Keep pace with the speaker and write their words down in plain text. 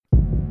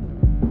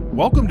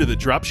Welcome to the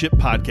Dropship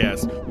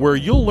Podcast, where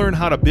you'll learn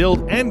how to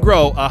build and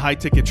grow a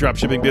high-ticket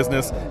dropshipping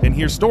business and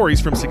hear stories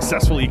from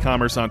successful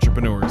e-commerce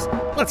entrepreneurs.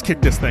 Let's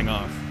kick this thing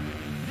off.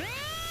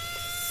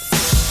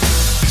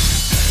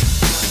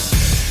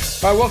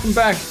 All right, welcome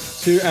back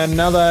to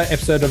another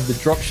episode of the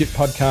Dropship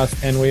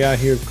Podcast, and we are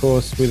here, of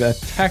course, with a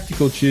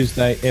Tactical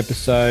Tuesday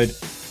episode.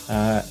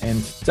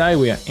 And today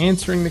we are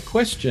answering the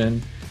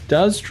question,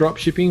 does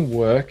dropshipping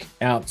work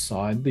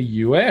outside the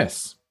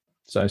US?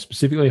 So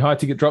specifically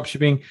high-ticket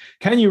dropshipping,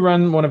 can you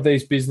run one of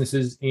these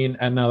businesses in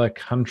another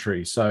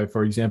country? So,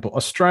 for example,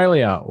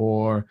 Australia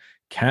or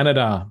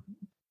Canada,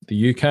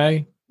 the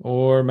UK,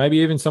 or maybe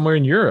even somewhere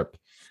in Europe?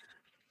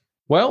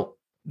 Well,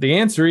 the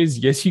answer is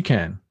yes, you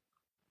can.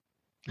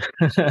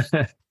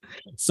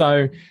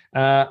 So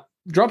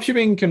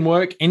dropshipping can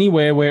work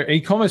anywhere where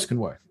e-commerce can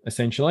work,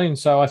 essentially. And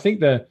so I think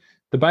the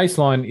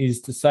baseline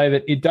is to say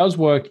that it does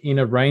work in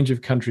a range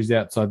of countries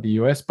outside the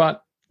US,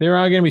 but there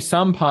are going to be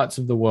some parts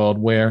of the world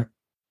where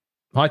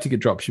high-ticket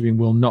dropshipping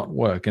will not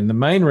work. And the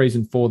main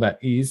reason for that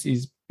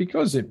is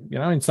because,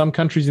 in some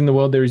countries in the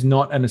world, there is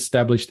not an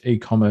established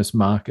e-commerce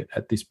market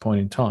at this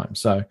point in time.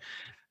 So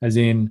as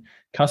in,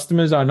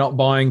 customers are not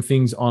buying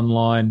things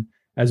online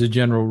as a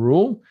general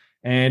rule.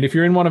 And if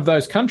you're in one of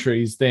those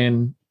countries,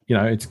 then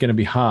it's going to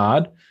be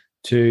hard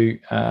to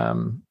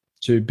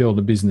build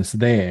a business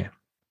there.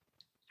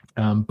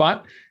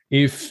 But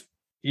if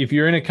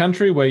you're in a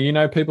country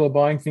where people are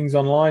buying things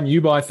online, you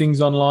buy things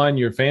online,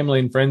 your family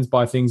and friends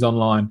buy things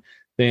online,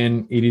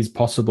 then it is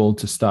possible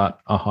to start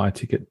a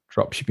high-ticket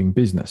dropshipping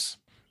business.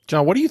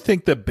 John, what do you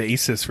think the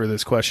basis for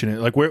this question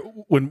is? Like,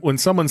 when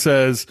someone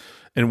says,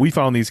 and we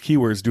found these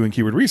keywords doing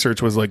keyword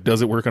research, was like,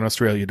 does it work in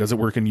Australia? Does it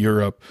work in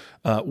Europe?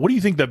 What do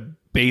you think the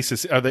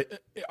basis are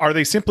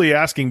they simply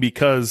asking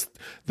because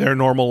their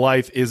normal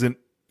life isn't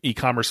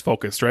e-commerce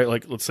focused, right?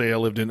 Like, let's say I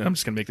lived in, I'm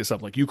just going to make this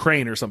up, like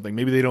Ukraine or something.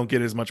 Maybe they don't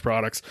get as much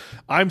products.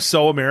 I'm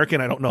so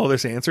American, I don't know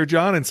this answer,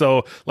 John. And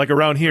so, like,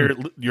 around here,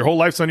 your whole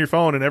life's on your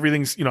phone and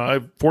everything's, I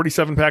have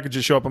 47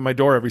 packages show up on my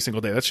door every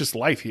single day. That's just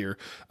life here.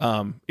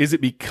 Is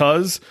it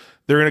because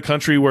they're in a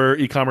country where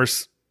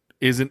e-commerce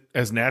isn't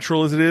as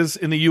natural as it is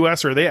in the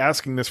US, or are they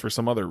asking this for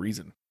some other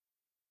reason?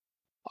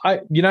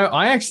 I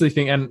actually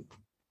think, and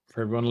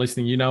for everyone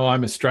listening,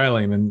 I'm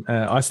Australian, and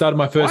I started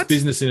my first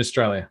business in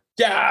Australia.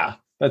 Yeah.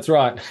 That's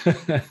right.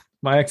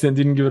 My accent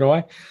didn't give it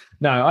away.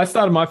 No, I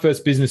started my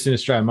first business in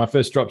Australia, my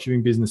first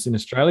dropshipping business in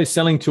Australia,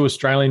 selling to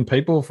Australian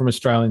people from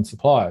Australian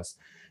suppliers.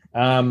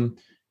 And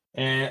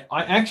I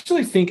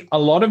actually think a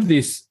lot of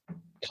this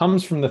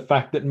comes from the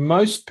fact that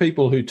most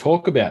people who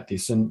talk about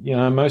this, and,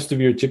 most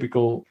of your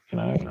typical,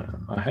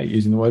 I hate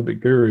using the word, but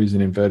gurus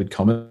in inverted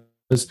commas,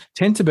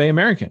 tend to be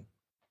American,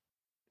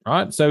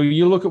 right? So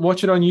you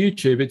watch it on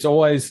YouTube, it's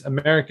always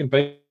American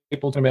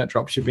people talking about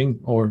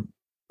dropshipping, or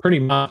pretty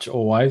much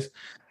always.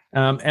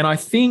 And I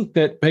think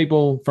that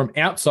people from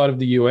outside of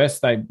the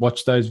US, they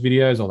watch those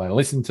videos or they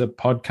listen to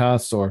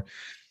podcasts or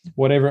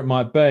whatever it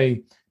might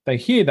be. They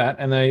hear that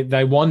and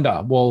they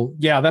wonder, well,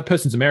 yeah, that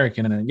person's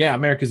American, and yeah,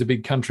 America's a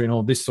big country and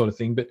all this sort of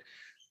thing, but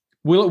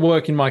will it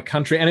work in my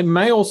country? And it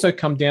may also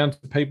come down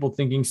to people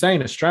thinking, say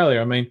in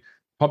Australia,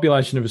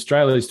 population of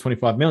Australia is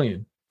 25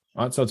 million,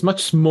 right? So it's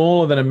much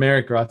smaller than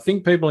America. I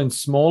think people in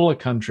smaller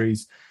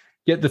countries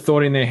get the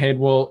thought in their head,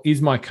 well,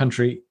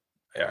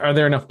 are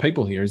there enough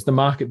people here? Is the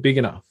market big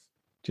enough?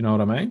 Do you know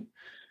what I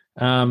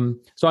mean?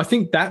 So I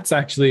think that's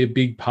actually a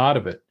big part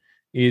of it,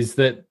 is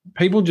that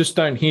people just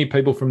don't hear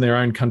people from their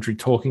own country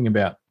talking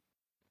about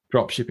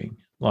dropshipping.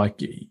 Like,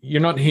 you're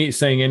not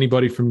seeing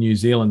anybody from New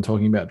Zealand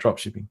talking about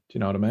dropshipping. Do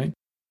you know what I mean?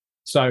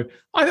 So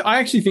I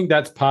actually think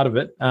that's part of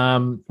it,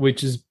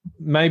 which is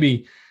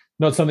maybe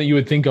not something you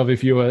would think of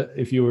if you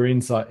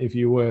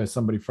were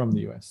somebody from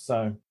the US.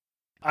 So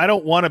I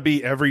don't want to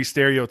be every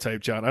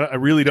stereotype, John. I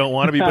really don't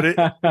want to be.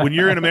 But when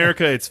you're in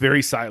America, it's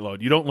very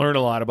siloed. You don't learn a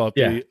lot about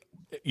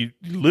you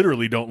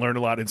literally don't learn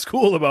a lot in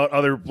school about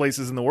other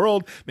places in the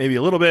world, maybe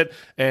a little bit.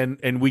 And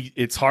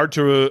it's hard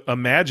to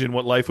imagine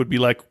what life would be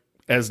like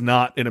as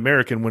not an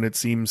American when it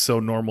seems so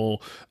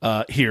normal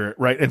here,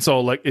 right? And so,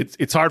 like,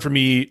 it's hard for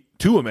me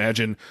to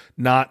imagine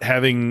not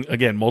having,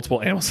 again,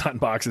 multiple Amazon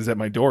boxes at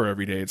my door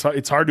every day.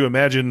 It's hard to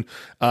imagine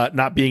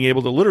not being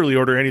able to literally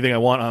order anything I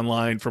want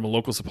online from a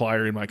local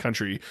supplier in my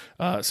country.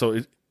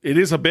 So it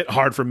is a bit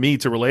hard for me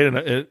to relate,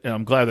 and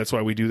I'm glad that's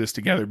why we do this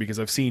together, because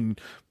I've seen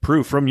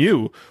proof from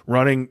you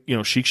running,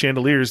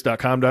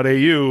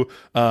 chicchandeliers.com.au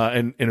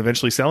and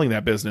eventually selling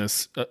that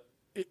business.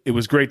 It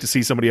was great to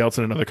see somebody else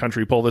in another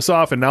country pull this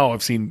off. And now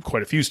I've seen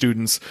quite a few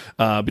students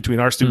between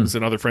our students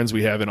and other friends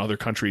we have in other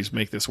countries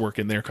make this work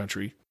in their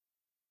country.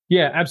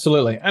 Yeah,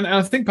 absolutely. And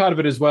I think part of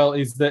it as well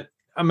is that,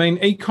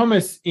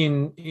 e-commerce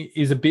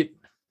is a bit...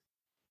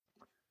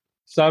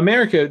 So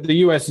America, the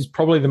US is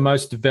probably the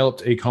most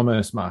developed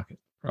e-commerce market,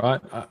 right?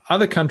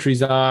 Other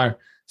countries are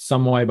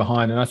some way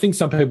behind. And I think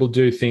some people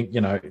do think,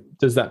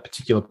 does that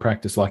particular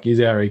practice, like, is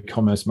our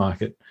e-commerce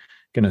market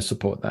going to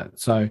support that?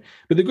 So,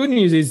 but the good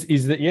news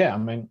is that,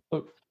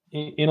 look,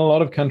 in a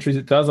lot of countries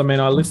it does. I mean,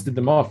 I listed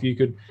them off. You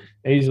could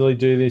easily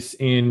do this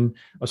in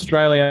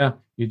Australia.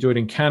 You do it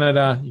in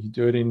Canada. You could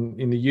do it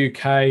in the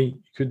UK. You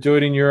could do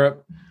it in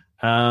Europe.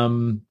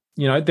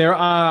 There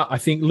are, I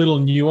think, little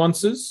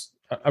nuances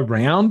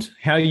around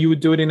how you would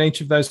do it in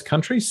each of those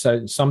countries.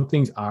 So some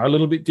things are a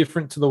little bit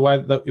different to the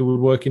way that it would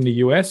work in the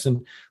US.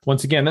 And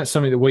once again, that's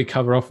something that we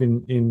cover off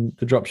in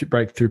the Dropship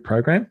Breakthrough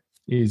program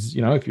is,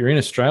 if you're in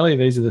Australia,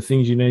 these are the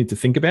things you need to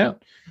think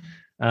about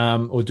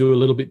or do a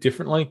little bit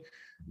differently.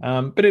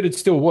 But it'd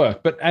still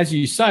work. But as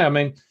you say, I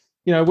mean,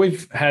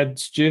 we've had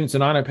students,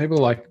 and I know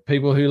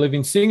people who live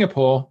in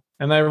Singapore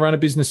and they run a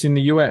business in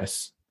the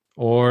US,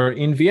 or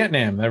in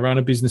Vietnam, they run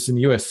a business in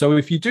the US. So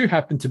if you do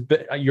happen to be,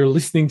 you're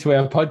listening to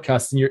our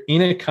podcast and you're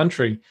in a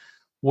country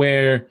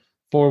where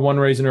for one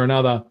reason or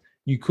another,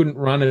 you couldn't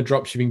run a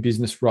dropshipping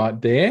business right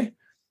there,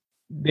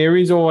 there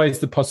is always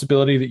the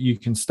possibility that you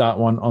can start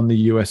one on the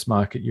US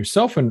market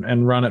yourself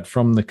and run it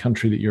from the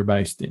country that you're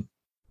based in.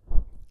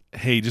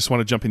 Hey, just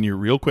want to jump in here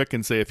real quick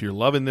and say if you're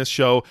loving this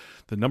show,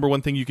 the number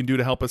one thing you can do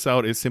to help us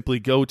out is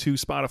simply go to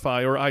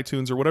Spotify or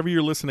iTunes or whatever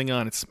you're listening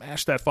on and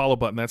smash that follow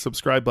button, that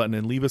subscribe button,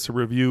 and leave us a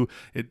review.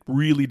 It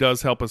really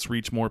does help us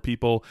reach more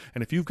people.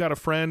 And if you've got a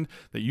friend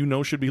that you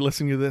know should be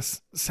listening to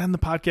this, send the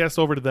podcast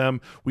over to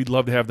them. We'd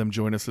love to have them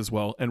join us as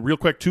well. And real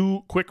quick,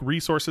 2 quick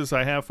resources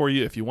I have for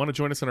you. If you want to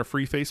join us in our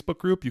free Facebook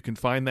group, you can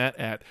find that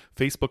at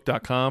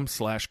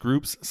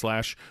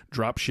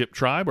facebook.com/groups/dropship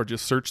tribe, or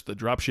just search the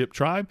Dropship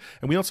Tribe.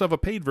 And we also have a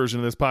paid version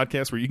of this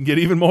podcast where you can get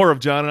even more of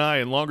John and I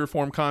and longer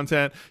form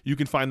content. You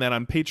can find that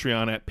on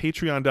Patreon at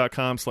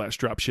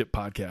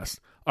patreon.com/dropshippodcast.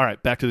 All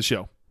right, back to the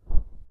show.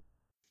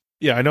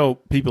 Yeah, I know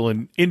people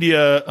in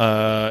India,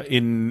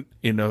 in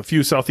a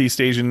few Southeast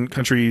Asian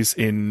countries,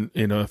 in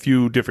a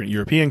few different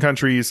European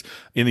countries,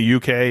 in the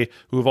UK,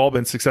 who have all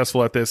been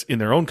successful at this in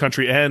their own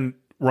country and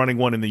running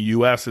one in the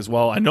US as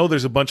well. I know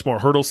there's a bunch more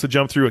hurdles to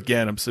jump through.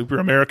 Again, I'm super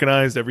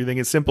Americanized. Everything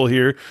is simple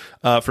here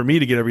for me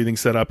to get everything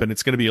set up, and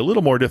it's going to be a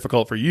little more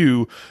difficult for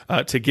you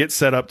to get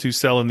set up to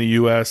sell in the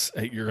US.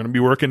 You're going to be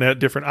working at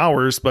different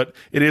hours, but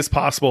it is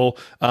possible.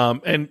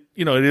 And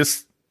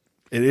it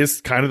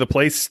is kind of the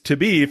place to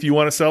be if you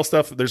want to sell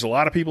stuff. There's a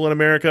lot of people in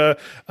America,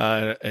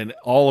 and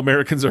all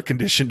Americans are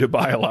conditioned to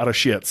buy a lot of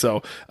shit.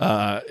 So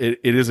it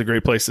is a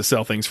great place to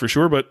sell things for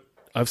sure. But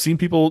I've seen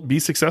people be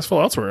successful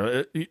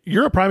elsewhere.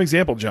 You're a prime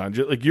example, John.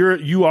 Like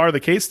you are the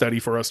case study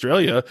for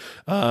Australia.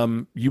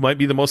 You might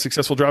be the most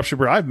successful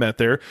dropshipper I've met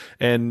there,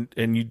 and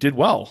you did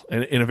well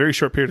in a very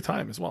short period of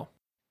time as well.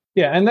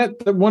 Yeah, and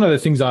that one of the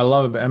things I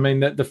love about, I mean,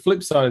 the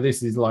flip side of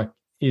this is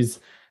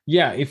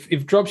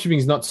if dropshipping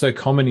is not so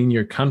common in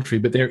your country,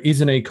 but there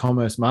is an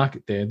e-commerce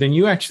market there, then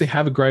you actually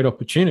have a great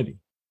opportunity,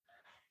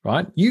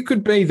 right? You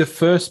could be the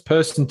first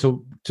person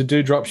to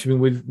do dropshipping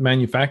with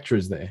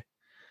manufacturers there.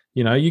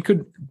 You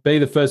could be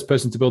the first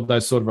person to build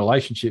those sort of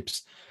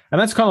relationships.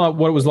 And that's kind of like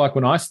what it was like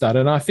when I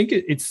started. And I think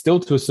it's still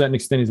to a certain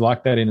extent is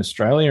like that in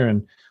Australia.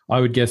 And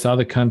I would guess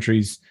other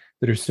countries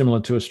that are similar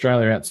to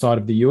Australia outside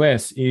of the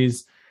US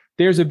is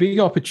there's a big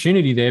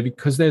opportunity there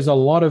because there's a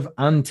lot of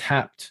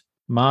untapped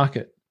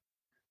market,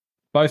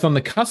 both on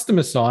the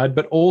customer side,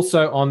 but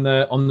also on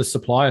the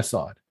supplier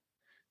side.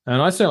 And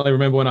I certainly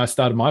remember when I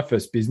started my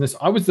first business,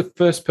 I was the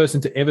first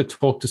person to ever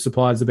talk to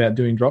suppliers about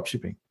doing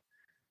dropshipping.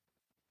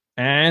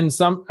 And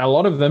a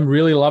lot of them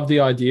really loved the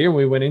idea.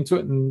 We went into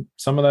it, and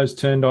some of those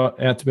turned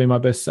out to be my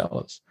best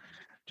sellers.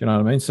 Do you know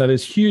what I mean? So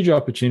there's huge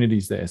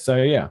opportunities there. So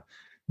yeah,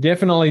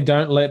 definitely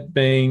don't let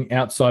being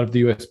outside of the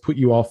US put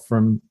you off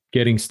from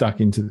getting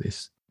stuck into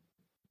this.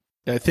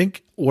 I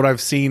think what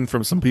I've seen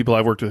from some people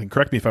I've worked with, and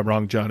correct me if I'm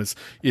wrong, John, is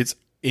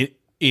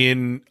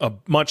in a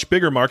much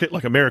bigger market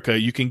like America,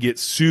 you can get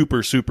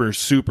super, super,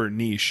 super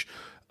niche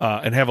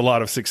and have a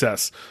lot of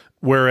success.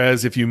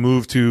 Whereas if you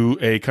move to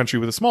a country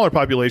with a smaller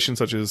population,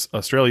 such as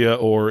Australia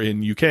or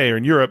in UK or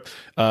in Europe,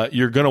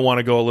 you're going to want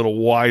to go a little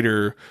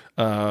wider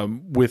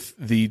with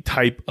the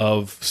type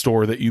of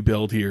store that you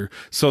build here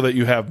so that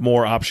you have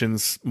more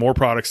options, more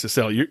products to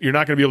sell. You're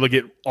not going to be able to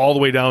get all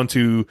the way down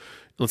to,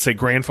 let's say,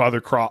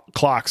 grandfather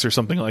clocks or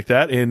something like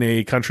that in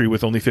a country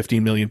with only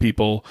 15 million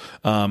people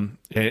and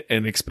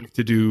expect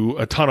to do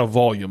a ton of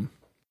volume.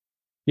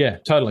 Yeah,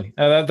 totally.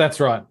 That's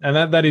right.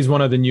 And that is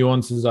one of the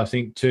nuances, I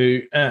think,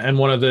 too. And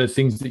one of the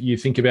things that you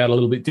think about a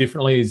little bit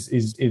differently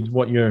is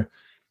what your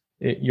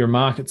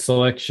market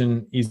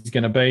selection is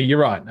going to be. You're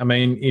right. I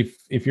mean,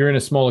 if you're in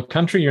a smaller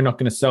country, you're not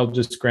going to sell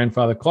just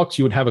grandfather clocks.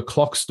 You would have a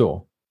clock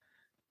store,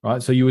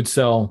 right? So you would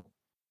sell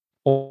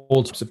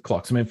all types of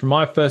clocks. I mean, from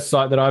my first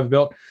site that I've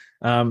built,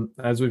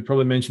 as we've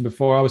probably mentioned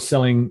before, I was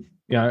selling,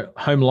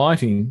 home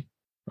lighting,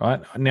 right?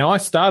 Now, I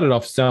started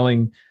off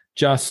selling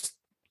just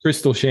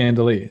crystal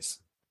chandeliers,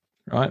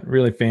 right?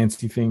 Really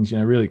fancy things,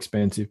 really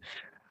expensive.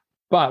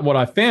 But what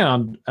I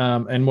found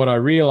and what I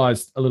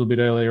realized a little bit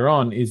earlier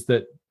on is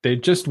that there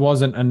just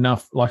wasn't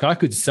enough, like I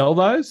could sell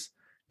those,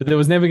 but there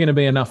was never going to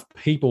be enough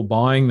people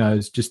buying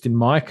those just in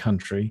my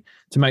country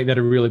to make that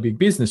a really big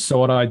business. So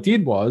what I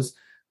did was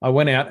I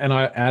went out and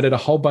I added a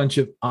whole bunch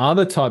of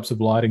other types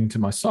of lighting to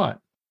my site.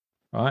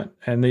 right?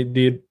 And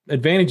the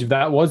advantage of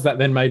that was that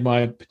then made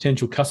my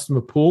potential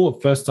customer pool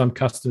of first-time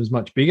customers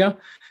much bigger,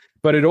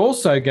 but it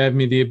also gave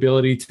me the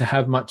ability to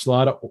have much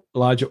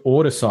larger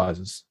order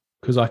sizes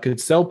because I could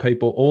sell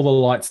people all the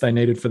lights they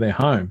needed for their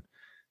home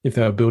if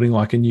they were building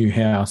like a new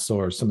house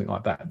or something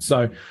like that.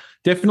 So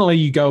definitely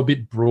you go a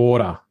bit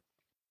broader.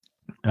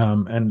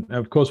 And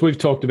of course, we've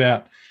talked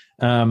about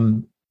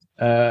niche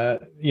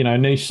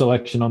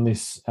selection on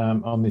this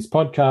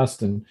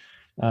podcast, and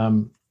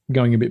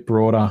going a bit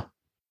broader.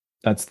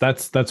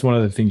 That's one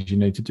of the things you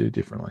need to do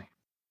differently.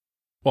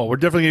 Well, we're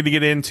definitely going to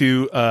get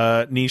into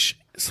niche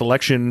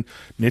selection,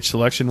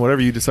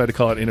 whatever you decide to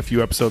call it, in a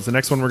few episodes. The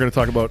next one, we're going to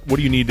talk about what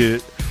do you need to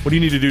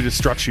do to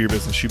structure your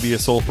business. Should be a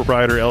sole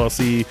proprietor,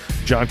 LLC.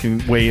 John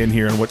can weigh in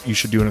here on what you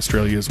should do in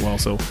Australia as well.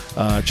 So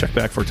check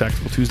back for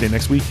Tactical Tuesday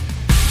next week.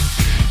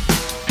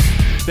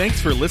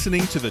 Thanks for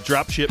listening to the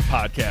Dropship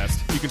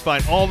Podcast. You can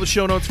find all the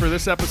show notes for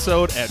this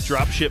episode at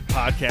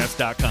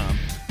dropshippodcast.com.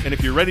 And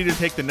if you're ready to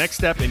take the next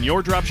step in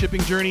your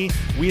dropshipping journey,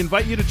 we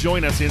invite you to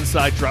join us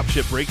inside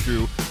Dropship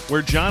Breakthrough,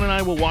 where John and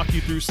I will walk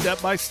you through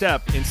step by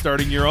step in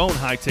starting your own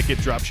high-ticket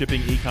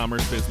dropshipping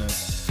e-commerce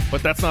business.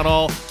 But that's not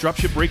all.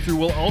 Dropship Breakthrough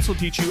will also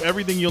teach you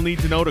everything you'll need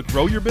to know to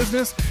grow your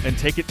business and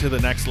take it to the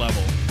next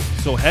level.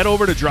 So head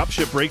over to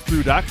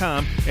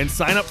dropshipbreakthrough.com and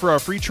sign up for our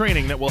free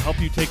training that will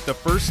help you take the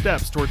first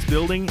steps towards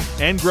building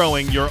and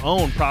growing your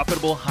own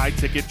profitable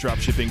high-ticket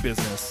dropshipping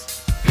business.